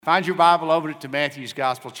Find your Bible, open it to Matthew's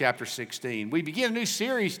Gospel, chapter 16. We begin a new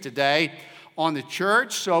series today on the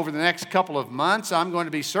church. So over the next couple of months, I'm going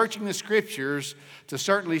to be searching the Scriptures to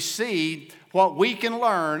certainly see what we can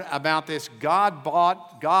learn about this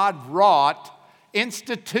God-bought, God-wrought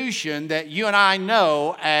institution that you and I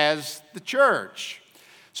know as the church.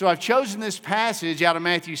 So I've chosen this passage out of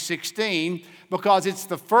Matthew 16 because it's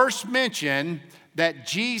the first mention that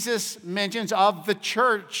Jesus mentions of the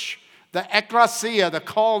church, the ecclesia, the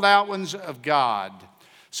called out ones of God.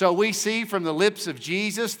 So we see from the lips of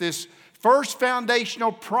Jesus this first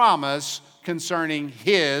foundational promise concerning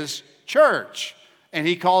His church. And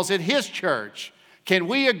He calls it His church. Can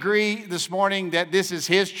we agree this morning that this is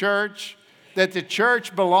His church? That the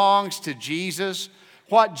church belongs to Jesus?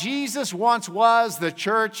 What Jesus once was, the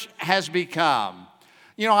church has become.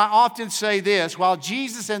 You know, I often say this, while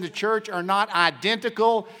Jesus and the church are not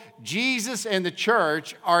identical, Jesus and the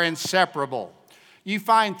church are inseparable. You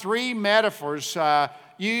find three metaphors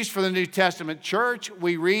used for the New Testament church.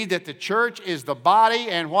 We read that the church is the body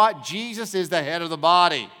and what? Jesus is the head of the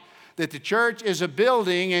body. That the church is a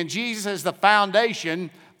building and Jesus is the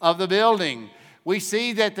foundation of the building. We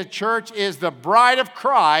see that the church is the bride of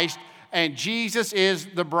Christ and Jesus is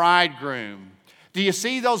the bridegroom. Do you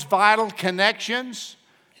see those vital connections?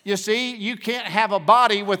 You see, you can't have a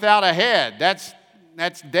body without a head. That's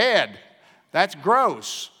dead. That's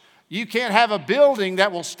gross. You can't have a building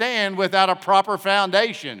that will stand without a proper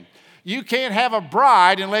foundation. You can't have a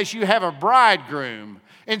bride unless you have a bridegroom.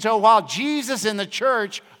 And so while Jesus and the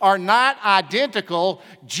church are not identical,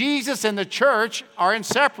 Jesus and the church are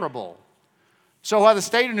inseparable. So while the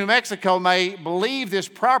state of New Mexico may believe this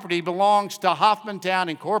property belongs to Hoffmantown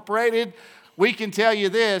Incorporated, we can tell you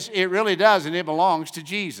this, it really doesn't. It belongs to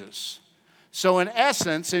Jesus. So in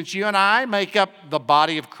essence, since you and I make up the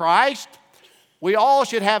body of Christ, we all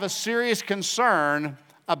should have a serious concern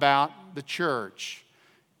about the church.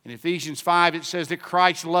 In Ephesians 5, it says that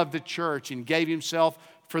Christ loved the church and gave Himself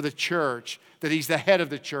for the church, that He's the head of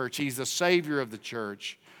the church, He's the Savior of the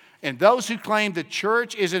church. And those who claim the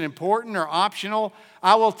church isn't important or optional,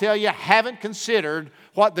 I will tell you, haven't considered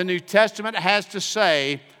what the New Testament has to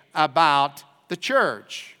say about the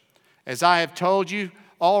church. As I have told you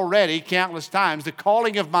already countless times, the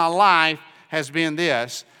calling of my life has been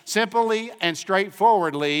this, simply and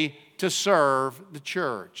straightforwardly to serve the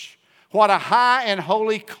church. What a high and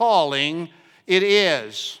holy calling it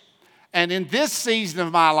is. And in this season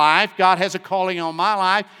of my life, God has a calling on my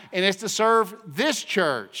life, and it's to serve this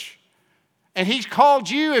church. And He's called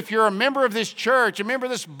you, if you're a member of this church, a member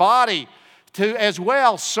of this body, to as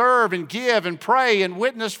well serve and give and pray and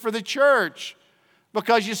witness for the church.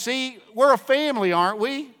 Because you see, we're a family, aren't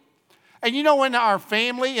we? And you know, in our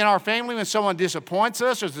family, when someone disappoints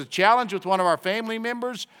us, or there's a challenge with one of our family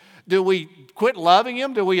members, do we quit loving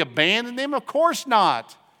them? Do we abandon them? Of course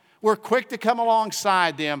not. We're quick to come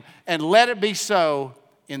alongside them, and let it be so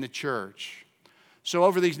in the church. So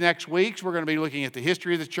over these next weeks, we're going to be looking at the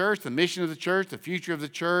history of the church, the mission of the church, the future of the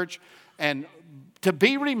church, and to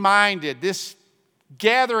be reminded, this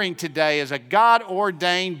gathering today is a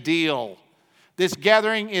God-ordained deal. This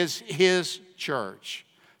gathering is His church.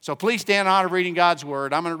 So please stand in honor of reading God's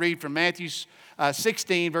Word. I'm going to read from Matthew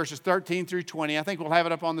 16, verses 13 through 20. I think we'll have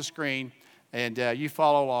it up on the screen, and you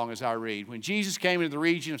follow along as I read. When Jesus came into the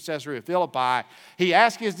region of Caesarea Philippi, He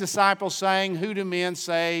asked His disciples, saying, "Who do men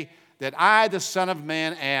say that I, the Son of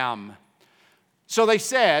Man, am?" So they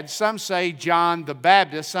said, some say John the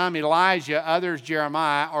Baptist, some Elijah, others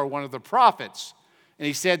Jeremiah, or one of the prophets. And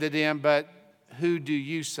He said to them, "But who do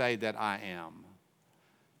you say that I am?"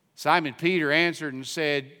 Simon Peter answered and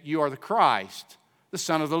said, "You are the Christ, the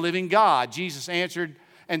Son of the living God." Jesus answered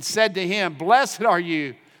and said to him, "Blessed are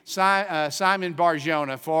you, Simon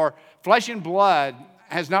Bar-Jonah, for flesh and blood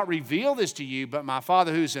has not revealed this to you, but my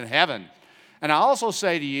Father who's in heaven. And I also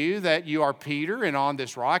say to you that you are Peter, and on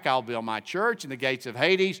this rock I'll build my church, and the gates of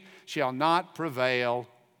Hades shall not prevail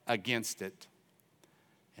against it.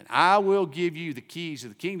 And I will give you the keys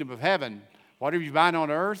of the kingdom of heaven. Whatever you bind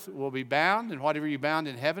on earth will be bound, and whatever you bound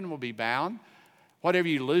in heaven will be bound. Whatever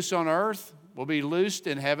you loose on earth will be loosed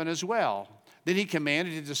in heaven as well." Then He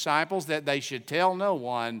commanded His disciples that they should tell no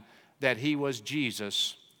one that He was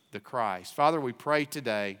Jesus the Christ. Father, we pray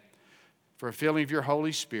today for a filling of Your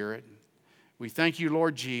Holy Spirit. We thank You,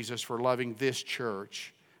 Lord Jesus, for loving this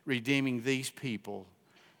church, redeeming these people.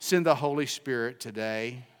 Send the Holy Spirit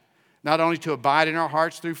today, not only to abide in our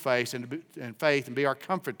hearts through faith and be our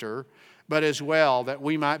comforter, but as well that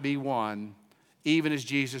we might be one, even as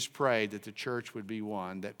Jesus prayed that the church would be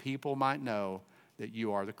one, that people might know that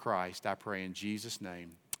You are the Christ. I pray in Jesus'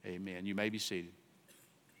 name, amen. You may be seated.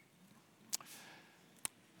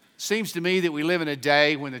 Seems to me that we live in a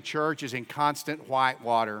day when the church is in constant white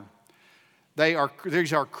water.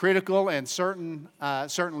 These are critical and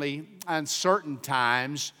certainly uncertain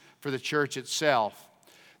times for the church itself.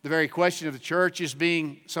 The very question of the church is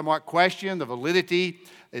being somewhat questioned. The validity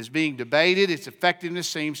is being debated. Its effectiveness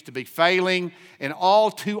seems to be failing. And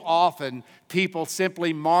all too often, people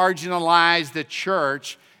simply marginalize the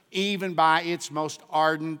church, even by its most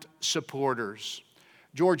ardent supporters.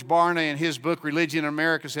 George Barna, in his book, Religion in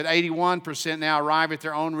America, said 81% now arrive at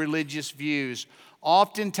their own religious views,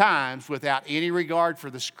 oftentimes without any regard for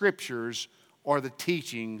the scriptures or the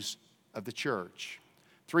teachings of the church.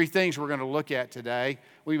 3 things we're going to look at today.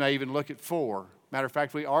 We may even look at 4. Matter of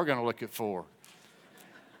fact, we are going to look at 4.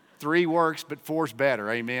 3 works, but 4's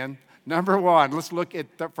better. Amen. Number 1, let's look at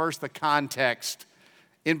first the context.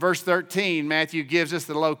 In verse 13, Matthew gives us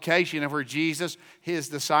the location of where Jesus, his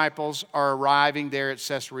disciples, are arriving there at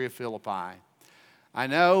Caesarea Philippi. I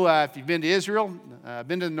know if you've been to Israel,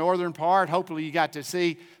 been to the northern part, hopefully you got to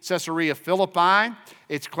see Caesarea Philippi.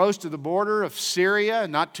 It's close to the border of Syria,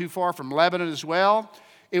 not too far from Lebanon as well.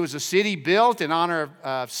 It was a city built in honor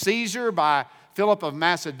of Caesar by Philip of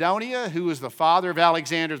Macedonia, who was the father of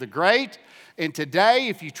Alexander the Great. And today,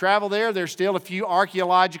 if you travel there, there's still a few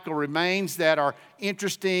archaeological remains that are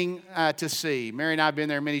interesting to see. Mary and I have been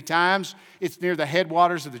there many times. It's near the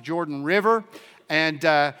headwaters of the Jordan River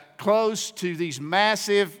and close to these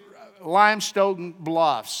massive limestone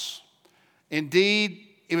bluffs. Indeed,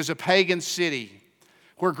 it was a pagan city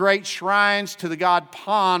where great shrines to the god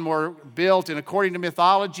Pan were built. And according to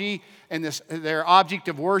mythology and their object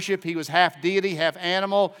of worship, he was half deity, half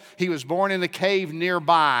animal. He was born in a cave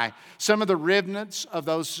nearby. Some of the remnants of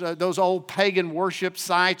those old pagan worship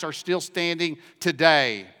sites are still standing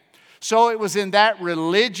today. So it was in that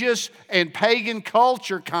religious and pagan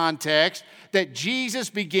culture context that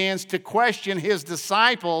Jesus begins to question his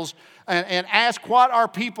disciples and ask, what are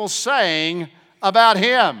people saying about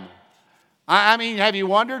him? I mean, have you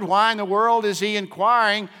wondered why in the world is he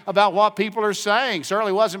inquiring about what people are saying?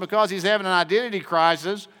 Certainly wasn't because he's having an identity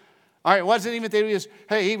crisis. All right, it wasn't even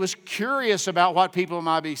that he was curious about what people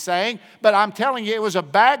might be saying, but I'm telling you, it was a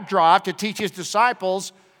backdrop to teach his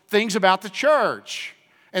disciples things about the church.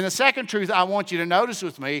 And the second truth I want you to notice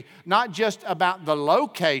with me, not just about the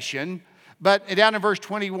location, but down in verse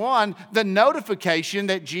 21, the notification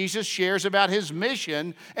that Jesus shares about his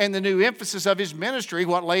mission and the new emphasis of his ministry,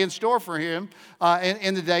 what lay in store for him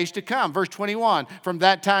in the days to come. Verse 21, from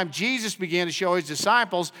that time Jesus began to show his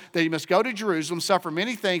disciples that he must go to Jerusalem, suffer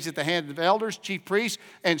many things at the hand of elders, chief priests,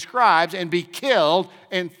 and scribes, and be killed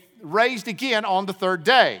and raised again on the 3rd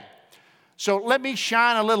day. So let me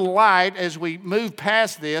shine a little light as we move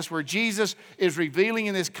past this, where Jesus is revealing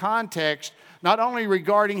in this context not only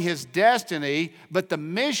regarding his destiny, but the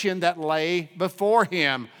mission that lay before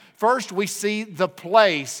him. First, we see the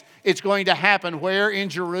place. It's going to happen where? In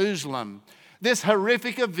Jerusalem. This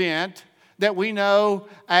horrific event that we know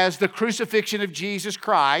as the crucifixion of Jesus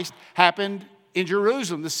Christ happened in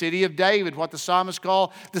Jerusalem, the city of David, what the psalmist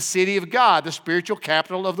called the city of God, the spiritual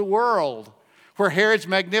capital of the world, where Herod's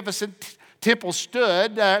magnificent temple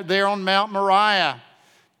stood there on Mount Moriah.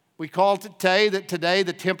 We call it today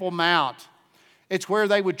the Temple Mount. It's where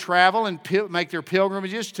they would travel and make their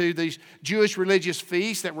pilgrimages to these Jewish religious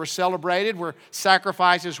feasts that were celebrated, where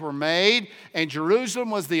sacrifices were made. And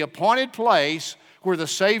Jerusalem was the appointed place where the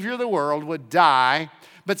Savior of the world would die.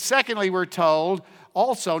 But secondly, we're told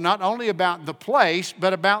also not only about the place,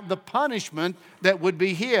 but about the punishment that would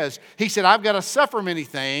be his. He said, I've got to suffer many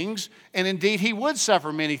things. And indeed, he would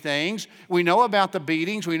suffer many things. We know about the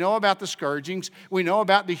beatings. We know about the scourgings. We know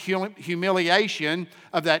about the humiliation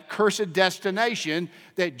of that cursed destination,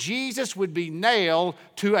 that Jesus would be nailed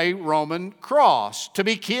to a Roman cross to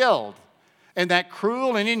be killed. And that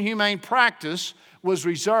cruel and inhumane practice was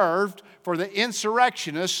reserved for the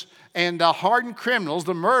insurrectionists and hardened criminals,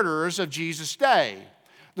 the murderers of Jesus' day.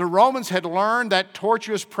 The Romans had learned that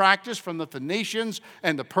torturous practice from the Phoenicians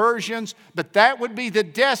and the Persians, but that would be the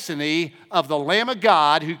destiny of the Lamb of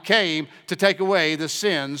God who came to take away the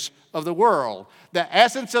sins of the world. The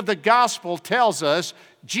essence of the gospel tells us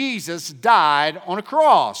Jesus died on a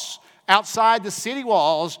cross outside the city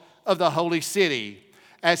walls of the holy city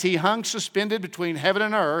as he hung suspended between heaven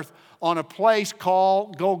and earth on a place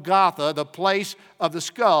called Golgotha, the place of the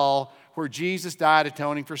skull, where Jesus died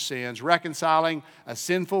atoning for sins, reconciling a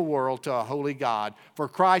sinful world to a holy God. For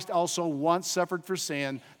Christ also once suffered for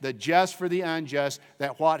sin, the just for the unjust,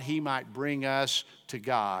 that what he might bring us to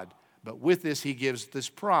God. But with this, he gives this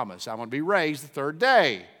promise: I'm going to be raised the 3rd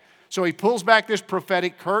day. So he pulls back this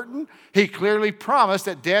prophetic curtain. He clearly promised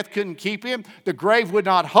that death couldn't keep him. The grave would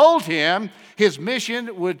not hold him. His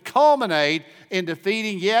mission would culminate in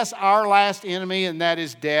defeating, yes, our last enemy, and that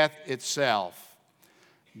is death itself.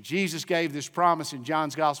 Jesus gave this promise in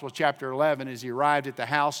John's Gospel, chapter 11, as he arrived at the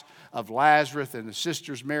house of Lazarus and the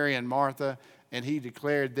sisters Mary and Martha. And he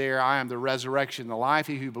declared there, I am the resurrection and the life.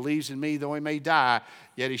 He who believes in me, though he may die,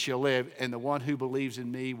 yet he shall live. And the one who believes in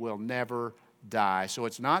me will never die. So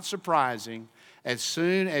it's not surprising, as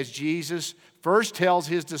soon as Jesus first tells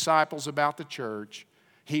his disciples about the church,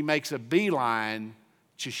 he makes a beeline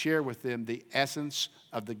to share with them the essence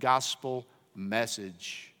of the gospel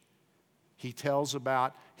message. He tells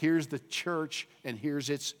about, here's the church and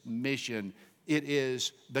here's its mission. It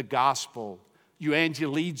is the gospel.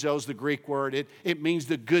 Euangelizo is the Greek word. It means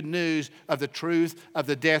the good news of the truth of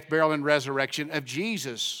the death, burial, and resurrection of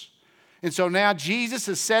Jesus. And so now Jesus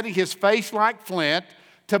is setting his face like flint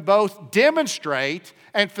to both demonstrate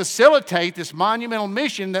and facilitate this monumental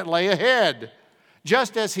mission that lay ahead.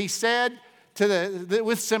 Just as he said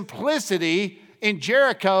with simplicity in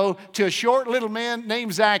Jericho to a short little man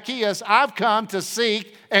named Zacchaeus, I've come to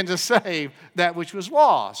seek and to save that which was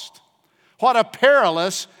lost. What a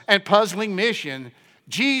perilous and puzzling mission.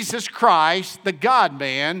 Jesus Christ, the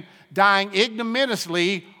God-man, dying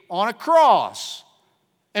ignominiously on a cross.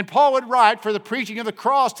 And Paul would write, for the preaching of the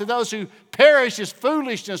cross to those who perish is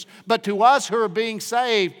foolishness, but to us who are being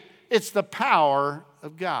saved, it's the power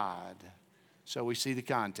of God. So we see the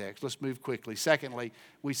context. Let's move quickly. Secondly,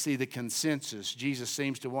 we see the consensus. Jesus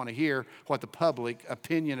seems to want to hear what the public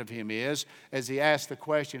opinion of him is as he asks the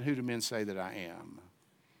question, who do men say that I am?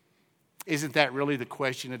 Isn't that really the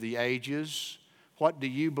question of the ages? What do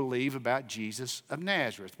you believe about Jesus of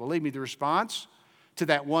Nazareth? Believe me, the response to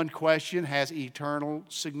that one question has eternal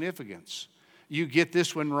significance. You get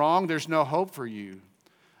this one wrong, there's no hope for you.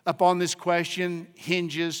 Upon this question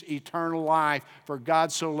hinges eternal life. For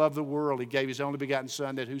God so loved the world, he gave his only begotten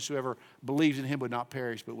Son, that whosoever believes in him would not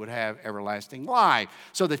perish, but would have everlasting life.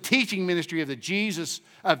 So the teaching ministry of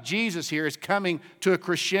Jesus here is coming to a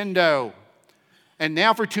crescendo. And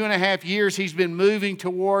now for 2.5 years, he's been moving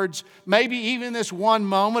towards maybe even this one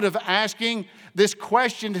moment of asking this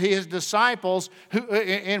question to his disciples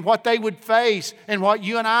and what they would face and what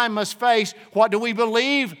you and I must face. What do we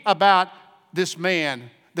believe about this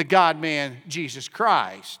man, the God-man, Jesus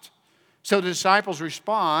Christ? So the disciples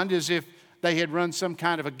respond as if they had run some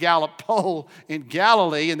kind of a Gallup poll in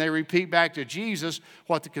Galilee, and they repeat back to Jesus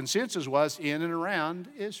what the consensus was in and around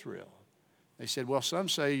Israel. They said, well, some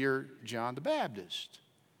say you're John the Baptist.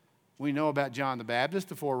 We know about John the Baptist,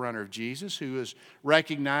 the forerunner of Jesus, who is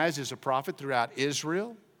recognized as a prophet throughout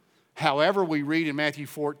Israel. However, we read in Matthew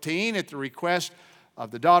 14, at the request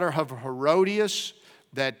of the daughter of Herodias,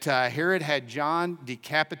 that Herod had John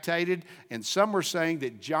decapitated, and some were saying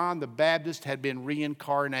that John the Baptist had been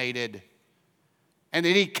reincarnated and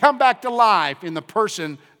that he'd come back to life in the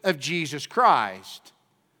person of Jesus Christ.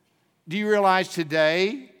 Do you realize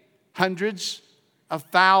today hundreds of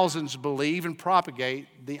thousands believe and propagate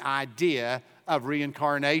the idea of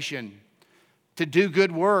reincarnation, to do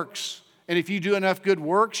good works. And if you do enough good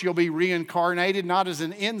works, you'll be reincarnated not as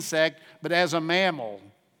an insect, but as a mammal.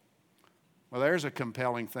 Well, there's a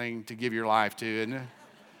compelling thing to give your life to, isn't it?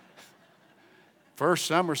 First,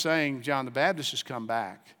 some were saying John the Baptist has come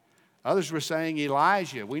back. Others were saying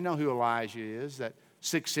Elijah. We know who Elijah is, that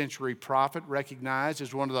 6th century prophet recognized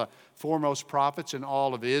as one of the foremost prophets in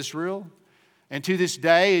all of Israel. And to this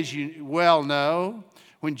day, as you well know,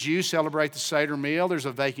 when Jews celebrate the Seder meal, there's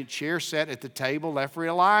a vacant chair set at the table left for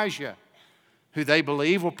Elijah, who they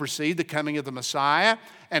believe will precede the coming of the Messiah.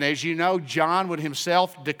 And as you know, John would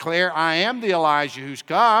himself declare, I am the Elijah who's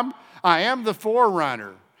come. I am the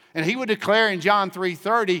forerunner. And he would declare in John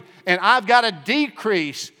 3:30, and I've got to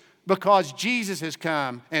decrease because Jesus has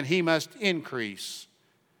come and he must increase.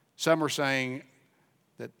 Some are saying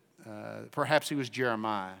that perhaps he was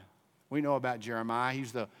Jeremiah. We know about Jeremiah.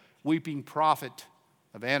 He's the weeping prophet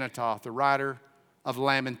of Anathoth, the writer of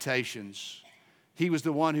Lamentations. He was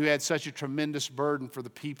the one who had such a tremendous burden for the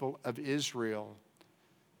people of Israel.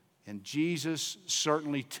 And Jesus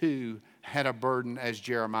certainly, too, had a burden as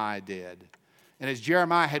Jeremiah did. And as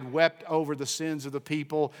Jeremiah had wept over the sins of the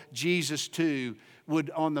people, Jesus, too, would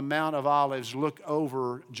on the Mount of Olives look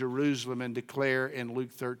over Jerusalem and declare in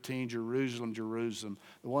Luke 13, Jerusalem, Jerusalem,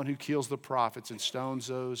 the one who kills the prophets and stones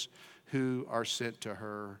those who are sent to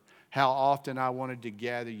her. How often I wanted to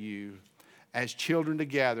gather you as children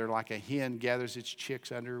together, like a hen gathers its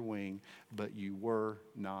chicks under her wing, but you were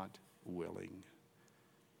not willing.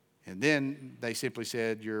 And then they simply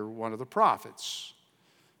said, you're one of the prophets,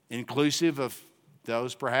 inclusive of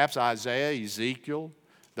Those perhaps Isaiah, Ezekiel,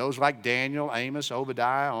 those like Daniel, Amos,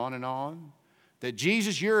 Obadiah, on and on. That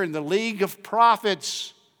Jesus, you're in the league of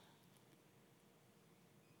prophets.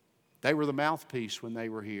 They were the mouthpiece when they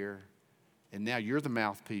were here. And now you're the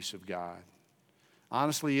mouthpiece of God.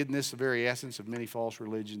 Honestly, isn't this the very essence of many false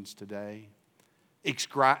religions today?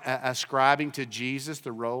 Ascribing to Jesus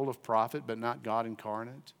the role of prophet, but not God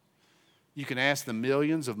incarnate. You can ask the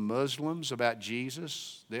millions of Muslims about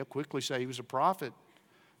Jesus. They'll quickly say he was a prophet.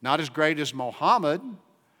 Not as great as Muhammad.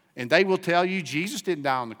 And they will tell you Jesus didn't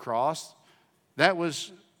die on the cross. That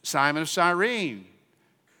was Simon of Cyrene.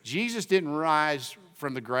 Jesus didn't rise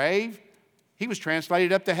from the grave. He was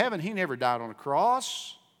translated up to heaven. He never died on a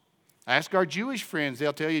cross. Ask our Jewish friends.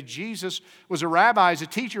 They'll tell you Jesus was a rabbi, he's a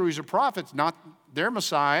teacher, he's a prophet, not their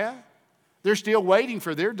Messiah. They're still waiting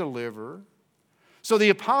for their deliverer. So the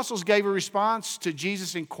apostles gave a response to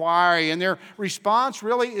Jesus' inquiry, and their response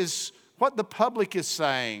really is what the public is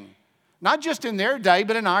saying. Not just in their day,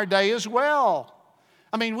 but in our day as well.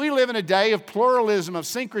 I mean, we live in a day of pluralism, of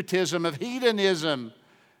syncretism, of hedonism.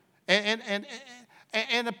 And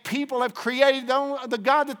the people have created the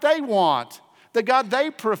God that they want, the God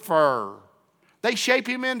they prefer. They shape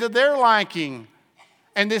him into their liking.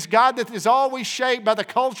 And this God that is always shaped by the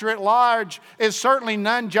culture at large is certainly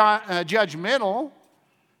non-judgmental.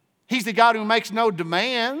 He's the God who makes no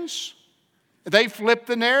demands. They flip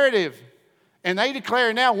the narrative. And they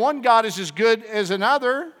declare now one God is as good as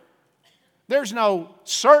another. There's no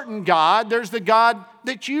certain God. There's the God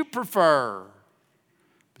that you prefer.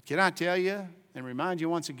 But can I tell you and remind you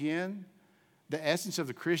once again, the essence of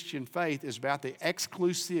the Christian faith is about the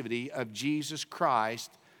exclusivity of Jesus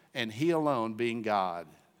Christ and he alone being God.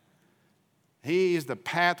 He is the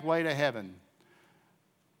pathway to heaven.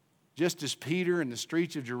 Just as Peter in the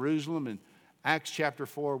streets of Jerusalem in Acts chapter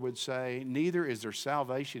 4 would say, neither is there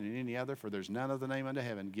salvation in any other, for there's none other name under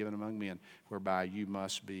heaven given among men whereby you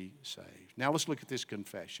must be saved. Now let's look at this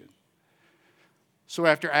confession. So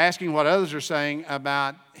after asking what others are saying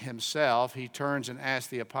about himself, he turns and asks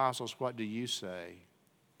the apostles, what do you say?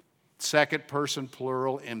 Second person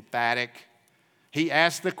plural, emphatic. He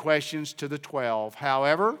asked the questions to the 12.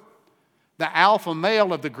 However, the alpha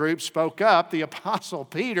male of the group spoke up, the apostle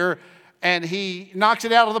Peter, and he knocks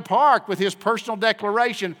it out of the park with his personal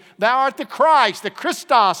declaration. Thou art the Christ, the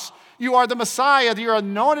Christos. You are the Messiah, the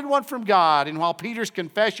anointed one from God. And while Peter's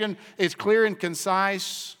confession is clear and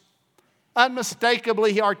concise,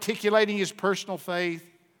 unmistakably articulating his personal faith,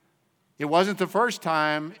 it wasn't the first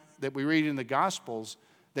time that we read in the Gospels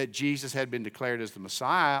that Jesus had been declared as the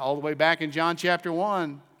Messiah. All the way back in John chapter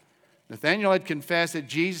 1, Nathanael had confessed that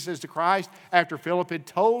Jesus is the Christ after Philip had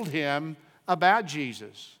told him about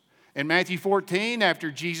Jesus. In Matthew 14,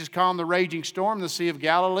 after Jesus calmed the raging storm in the Sea of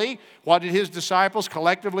Galilee, what did his disciples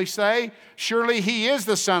collectively say? Surely he is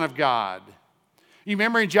the Son of God. You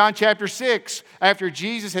remember in John chapter 6, after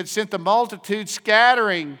Jesus had sent the multitude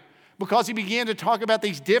scattering because he began to talk about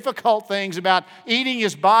these difficult things about eating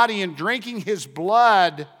his body and drinking his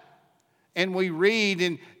blood. And we read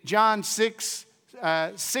in John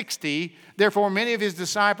 6:60, therefore many of his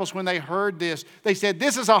disciples, when they heard this, they said,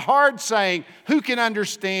 this is a hard saying. Who can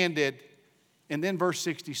understand it? And then verse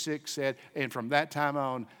 66 said, and from that time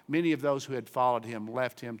on, many of those who had followed him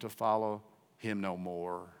left him to follow him no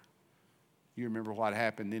more. You remember what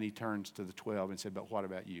happened. Then he turns to the 12 and said, but what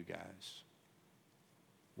about you guys?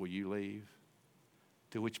 Will you leave?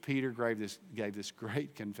 To which Peter gave this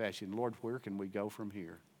great confession. Lord, where can we go from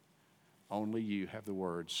here? Only you have the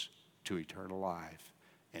words to eternal life.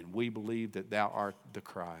 And we believe that thou art the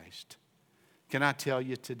Christ. Can I tell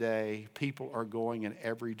you today, people are going in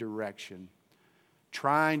every direction,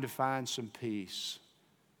 trying to find some peace.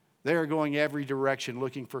 They are going every direction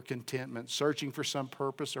looking for contentment, searching for some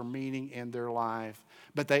purpose or meaning in their life.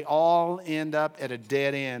 But they all end up at a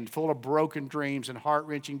dead end, full of broken dreams and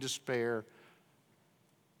heart-wrenching despair.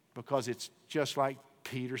 Because it's just like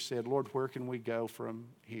Peter said, Lord, where can we go from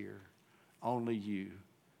here? Only you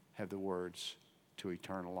have the words to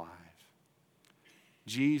eternal life.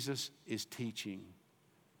 Jesus is teaching.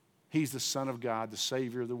 He's the Son of God, the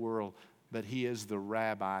Savior of the world. But he is the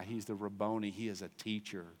rabbi. He's the Rabboni. He is a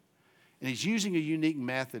teacher. And he's using a unique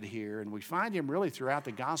method here, and we find him really throughout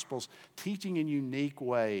the Gospels teaching in unique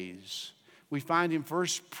ways. We find him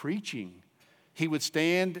first preaching. He would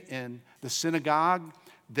stand in the synagogue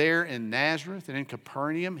there in Nazareth and in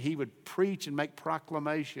Capernaum. He would preach and make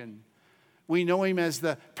proclamation. We know him as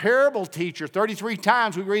the parable teacher. 33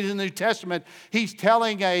 times we read in the New Testament, he's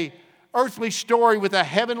telling an earthly story with a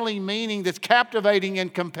heavenly meaning that's captivating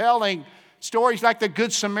and compelling Stories like the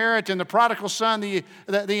Good Samaritan, the prodigal son, the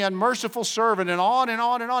unmerciful servant, and on and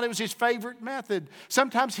on and on. It was his favorite method.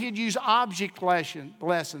 Sometimes he'd use object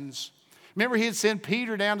lessons. Remember, he'd send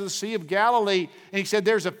Peter down to the Sea of Galilee, and he said,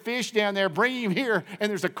 there's a fish down there, bring him here, and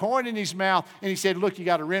there's a coin in his mouth. And he said, look, you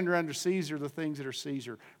got to render unto Caesar the things that are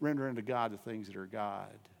Caesar, render unto God the things that are God.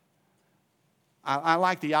 I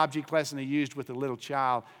like the object lesson he used with the little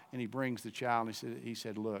child, and he brings the child, and he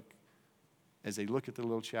said, look, as they look at the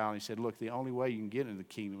little child, he said, look, the only way you can get into the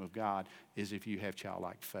kingdom of God is if you have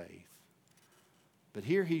childlike faith. But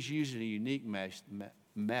here he's using a unique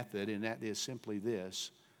method, and that is simply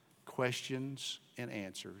this: questions and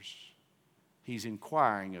answers. He's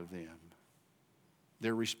inquiring of them.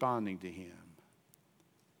 They're responding to him.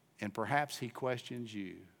 And perhaps he questions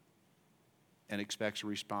you and expects a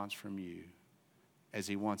response from you as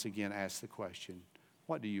he once again asks the question,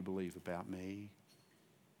 what do you believe about me?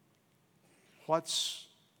 What's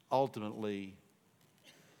ultimately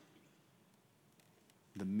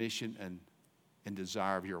the mission and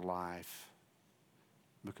desire of your life?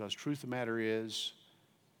 Because truth of the matter is,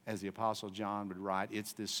 as the Apostle John would write,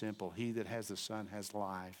 it's this simple: he that has the Son has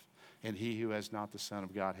life, and he who has not the Son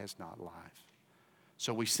of God has not life.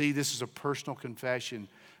 So we see this is a personal confession,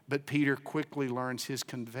 but Peter quickly learns his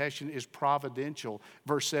confession is providential.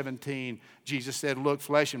 Verse 17, Jesus said, look,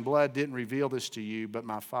 flesh and blood didn't reveal this to you, but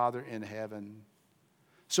my Father in heaven.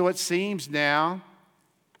 So it seems now,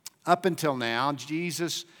 up until now,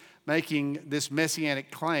 Jesus making this messianic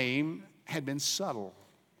claim had been subtle.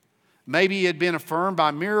 Maybe he had been affirmed by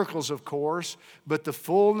miracles, of course, but the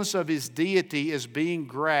fullness of his deity is being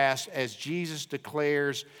grasped as Jesus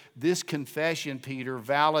declares this confession, Peter,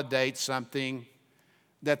 validates something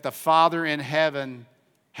that the Father in heaven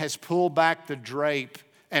has pulled back the drape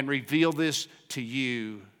and revealed this to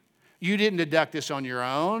you. You didn't deduct this on your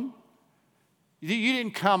own. You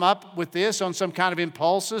didn't come up with this on some kind of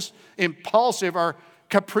impulsive or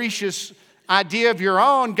capricious idea of your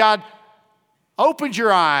own. God opened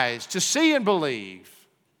your eyes to see and believe.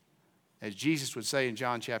 As Jesus would say in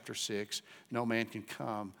John chapter 6, no man can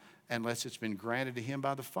come unless it's been granted to him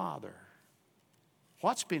by the Father.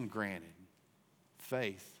 What's been granted?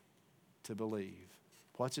 Faith to believe.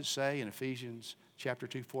 What's it say in Ephesians chapter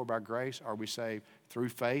 2, for by grace are we saved through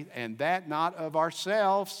faith, and that not of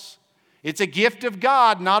ourselves. It's a gift of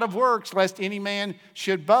God, not of works, lest any man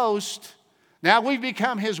should boast. Now we've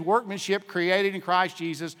become his workmanship, created in Christ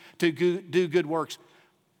Jesus to do good works.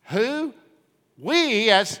 Who?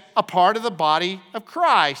 We, as a part of the body of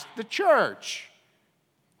Christ, the church,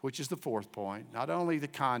 which is the fourth point. Not only the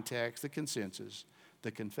context, the consensus,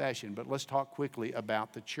 the confession, but let's talk quickly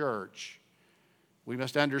about the church. We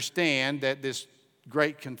must understand that this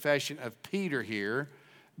great confession of Peter here,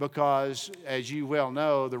 because as you well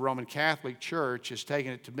know, the Roman Catholic Church has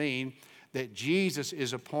taken it to mean that Jesus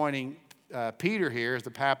is appointing Peter here as the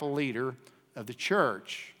papal leader of the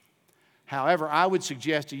church. However, I would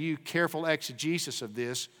suggest to you careful exegesis of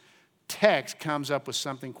this text comes up with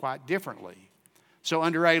something quite differently. So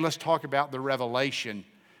under A, let's talk about the revelation.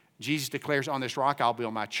 Jesus declares, on this rock I'll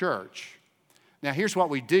build my church. Now here's what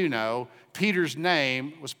we do know. Peter's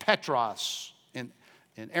name was Petros.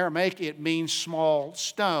 In Aramaic it means small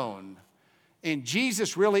stone. And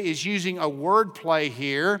Jesus really is using a word play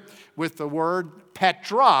here with the word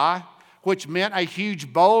Petra, which meant a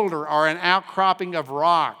huge boulder or an outcropping of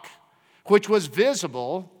rock, which was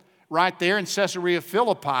visible right there in Caesarea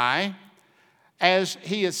Philippi, as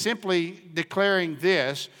he is simply declaring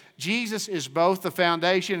this: Jesus is both the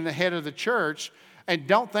foundation and the head of the church, and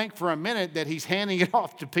don't think for a minute that he's handing it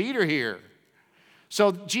off to Peter here.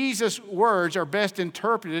 So Jesus' words are best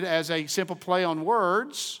interpreted as a simple play on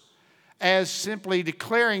words, as simply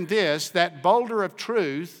declaring this, that boulder of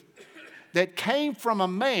truth that came from a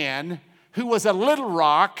man who was a little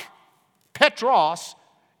rock, Petros,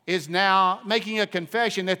 is now making a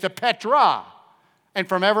confession that the Petra, and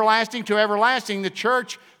from everlasting to everlasting, the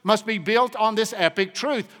church must be built on this epic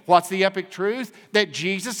truth. What's the epic truth? That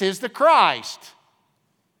Jesus is the Christ.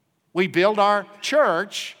 We build our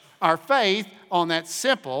church, our faith, on that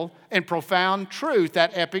simple and profound truth,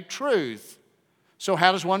 that epic truth. So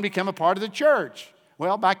how does one become a part of the church?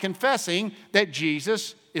 Well, by confessing that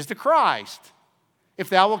Jesus is the Christ. If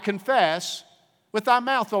thou wilt confess with thy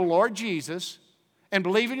mouth the Lord Jesus and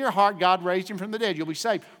believe in your heart God raised him from the dead, you'll be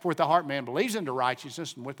saved. For with the heart man believes unto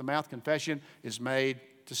righteousness, and with the mouth confession is made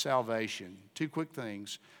to salvation. Two quick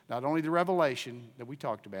things. Not only the revelation that we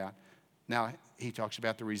talked about, now he talks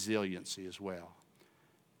about the resiliency as well.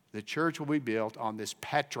 The church will be built on this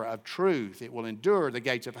Petra of truth. It will endure. The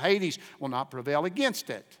gates of Hades will not prevail against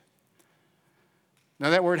it. Now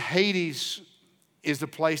that word Hades is the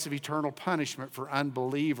place of eternal punishment for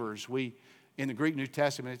unbelievers. In the Greek New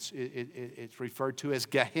Testament, it's referred to as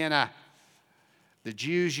Gehenna. The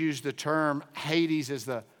Jews use the term Hades as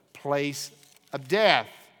the place of death.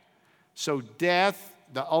 So death,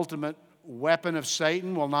 the ultimate weapon of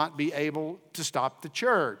Satan, will not be able to stop the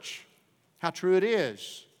church. How true it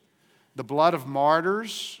is. The blood of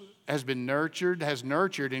martyrs has nurtured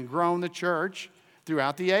and grown the church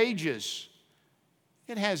throughout the ages.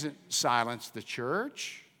 It hasn't silenced the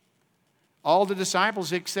church. All the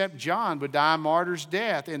disciples except John would die a martyr's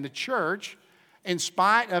death. And the church, in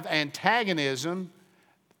spite of antagonism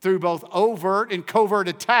through both overt and covert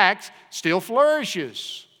attacks, still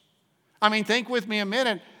flourishes. I mean, think with me a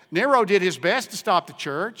minute. Nero did his best to stop the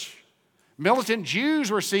church. Militant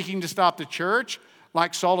Jews were seeking to stop the church,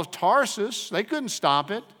 like Saul of Tarsus. They couldn't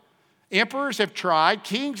stop it. Emperors have tried,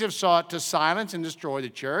 kings have sought to silence and destroy the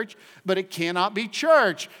church, but it cannot be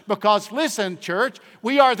church. Because listen, church,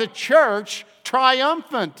 we are the church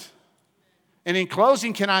triumphant. And in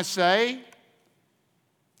closing, can I say,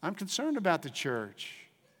 I'm concerned about the church.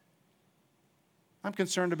 I'm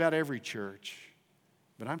concerned about every church,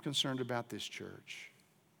 but I'm concerned about this church.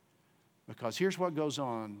 Because here's what goes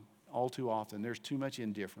on all too often. There's too much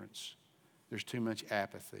indifference. There's too much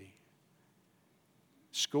apathy.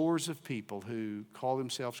 Scores of people who call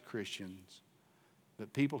themselves Christians,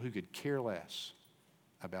 but people who could care less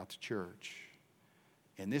about the church.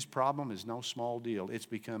 And this problem is no small deal. It's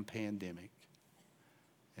become pandemic.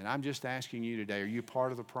 And I'm just asking you today, are you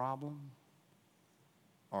part of the problem?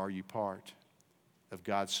 Or are you part of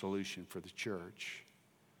God's solution for the church?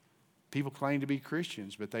 People claim to be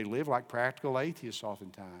Christians, but they live like practical atheists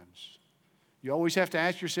oftentimes. You always have to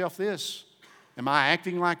ask yourself this: am I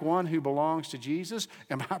acting like one who belongs to Jesus?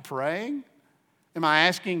 Am I praying? Am I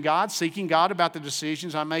asking God, seeking God about the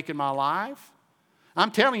decisions I make in my life?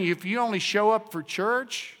 I'm telling you, if you only show up for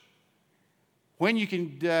church when you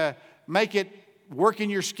can make it work in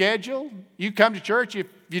your schedule, you come to church if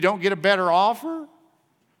you don't get a better offer,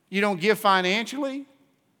 you don't give financially,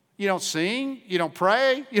 you don't sing, you don't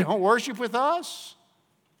pray, you don't worship with us.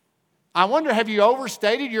 I wonder, have you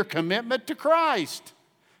overstated your commitment to Christ?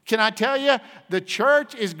 Can I tell you, the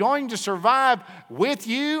church is going to survive with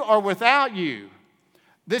you or without you.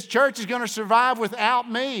 This church is going to survive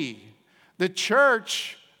without me. The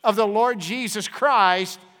church of the Lord Jesus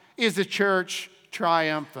Christ is the church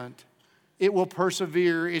triumphant. It will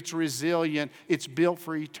persevere. It's resilient. It's built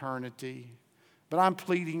for eternity. But I'm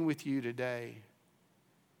pleading with you today.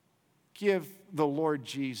 Give the Lord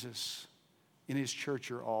Jesus and His church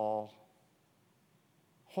your all.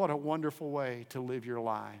 What a wonderful way to live your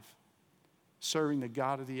life, serving the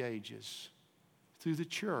God of the ages through the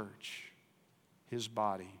church, His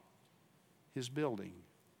body, His building,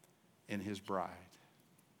 and His bride.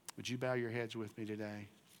 Would you bow your heads with me today?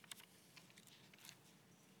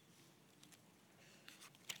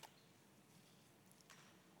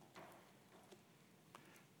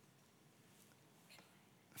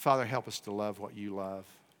 Father, help us to love what you love.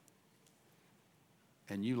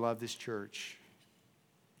 And you love this church.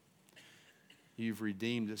 You've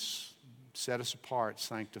redeemed us, set us apart,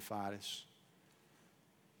 sanctified us.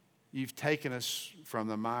 You've taken us from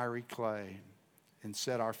the miry clay and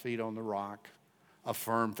set our feet on the rock, a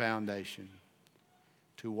firm foundation,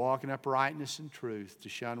 to walk in uprightness and truth, to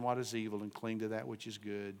shun what is evil and cling to that which is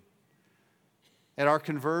good. At our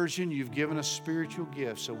conversion, you've given us spiritual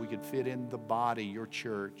gifts so we could fit in the body, your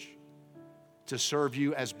church, to serve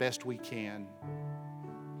you as best we can.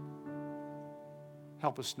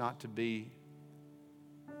 Help us not to be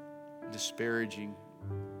disparaging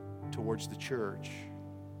towards the church.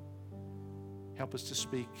 Help us to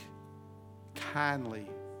speak kindly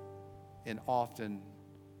and often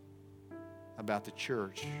about the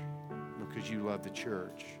church because you love the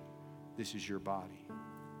church. This is your body.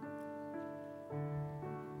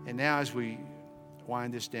 And now as we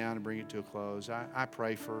wind this down and bring it to a close, I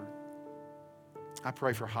pray for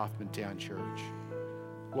Hoffmantown Church.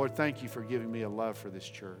 Lord, thank you for giving me a love for this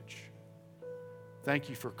church. Thank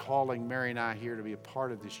you for calling Mary and I here to be a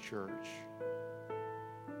part of this church.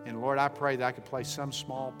 And Lord, I pray that I could play some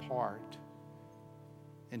small part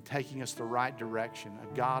in taking us the right direction,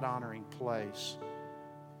 a God-honoring place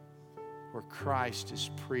where Christ is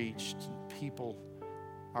preached and people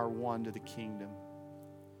are won to the kingdom,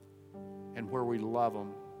 and where we love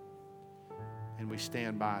them and we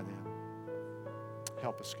stand by them.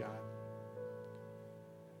 Help us, God.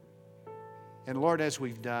 And Lord, as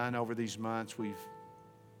we've done over these months, we've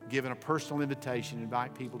given a personal invitation to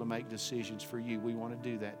invite people to make decisions for you. We want to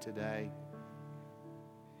do that today.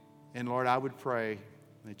 And Lord, I would pray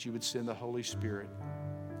that you would send the Holy Spirit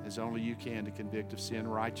as only you can to convict of sin,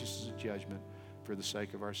 righteousness, and judgment for the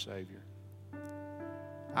sake of our Savior.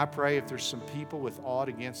 I pray if there's some people with aught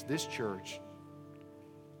against this church,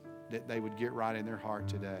 that they would get right in their heart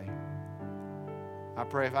today. I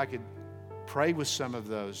pray if I could pray with some of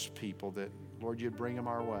those people that, Lord, you'd bring them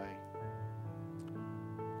our way.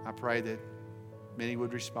 I pray that many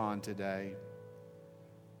would respond today,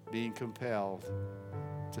 being compelled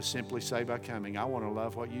to simply say by coming, I want to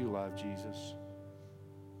love what you love, Jesus.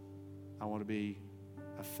 I want to be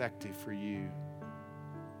effective for you.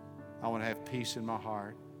 I want to have peace in my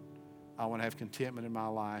heart. I want to have contentment in my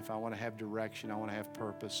life. I want to have direction. I want to have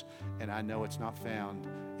purpose. And I know it's not found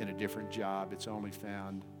in a different job. It's only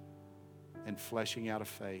found in fleshing out a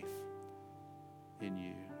faith in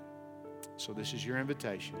you. So this is your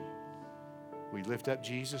invitation. We lift up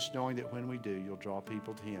Jesus, knowing that when we do, you'll draw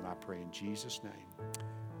people to him. I pray in Jesus' name.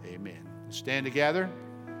 Amen. Stand together.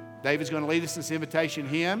 David's going to lead us in this invitation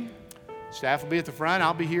hymn. Staff will be at the front.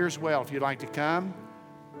 I'll be here as well if you'd like to come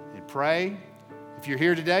and pray. If you're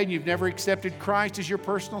here today and you've never accepted Christ as your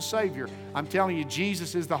personal Savior, I'm telling you,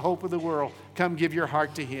 Jesus is the hope of the world. Come give your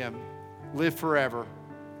heart to him. Live forever.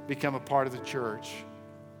 Become a part of the church.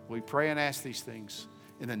 We pray and ask these things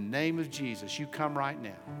in the name of Jesus. You come right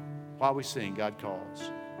now. While we sing, God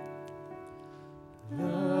Calls.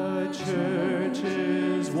 The church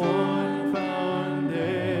is one foundation,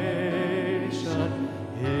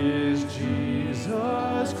 is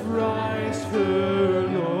Jesus Christ her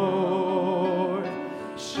Lord.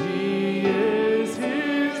 She is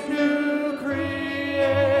his new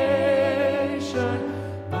creation,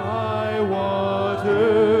 by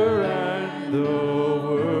water and the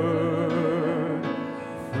word.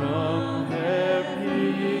 From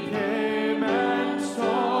heaven he came and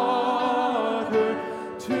sought her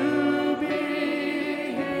to be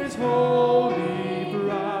his holy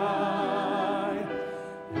bride.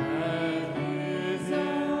 And with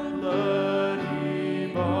his blood he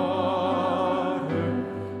bought her,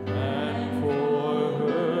 and for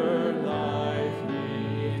her life he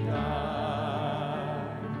died.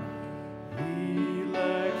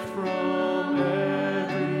 Elect from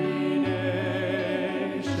every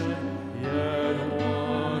nation, yet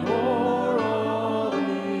one o'er all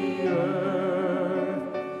the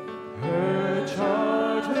earth. Her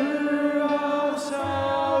charter of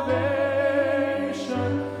salvation,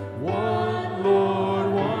 one Lord,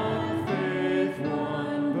 one faith,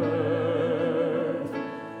 one birth.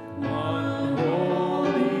 One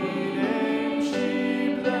holy name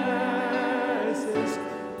she blesses,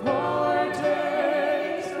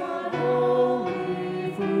 partakes of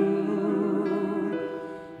holy food,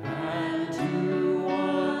 and to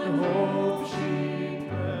one hope she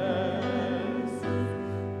presses, with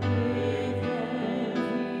every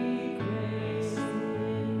grace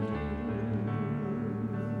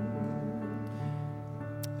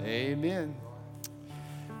Amen.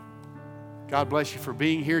 God bless you for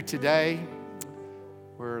being here today.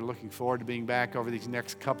 We're looking forward to being back over these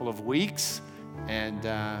next couple of weeks and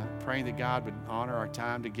praying that God would honor our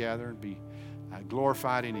time together and be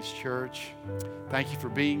glorified in his church. Thank you for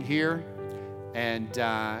being here. And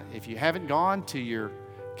if you haven't gone to your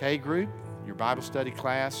K group, your Bible study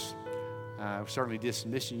class, we're certainly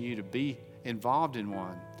dismissing you to be involved in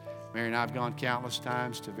one. Mary and I have gone countless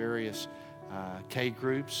times to various K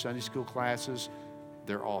groups, Sunday school classes.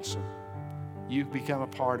 They're awesome. You become a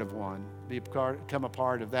part of one. Become a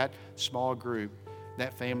part of that small group,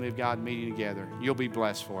 that family of God meeting together. You'll be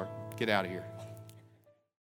blessed for it. Get out of here.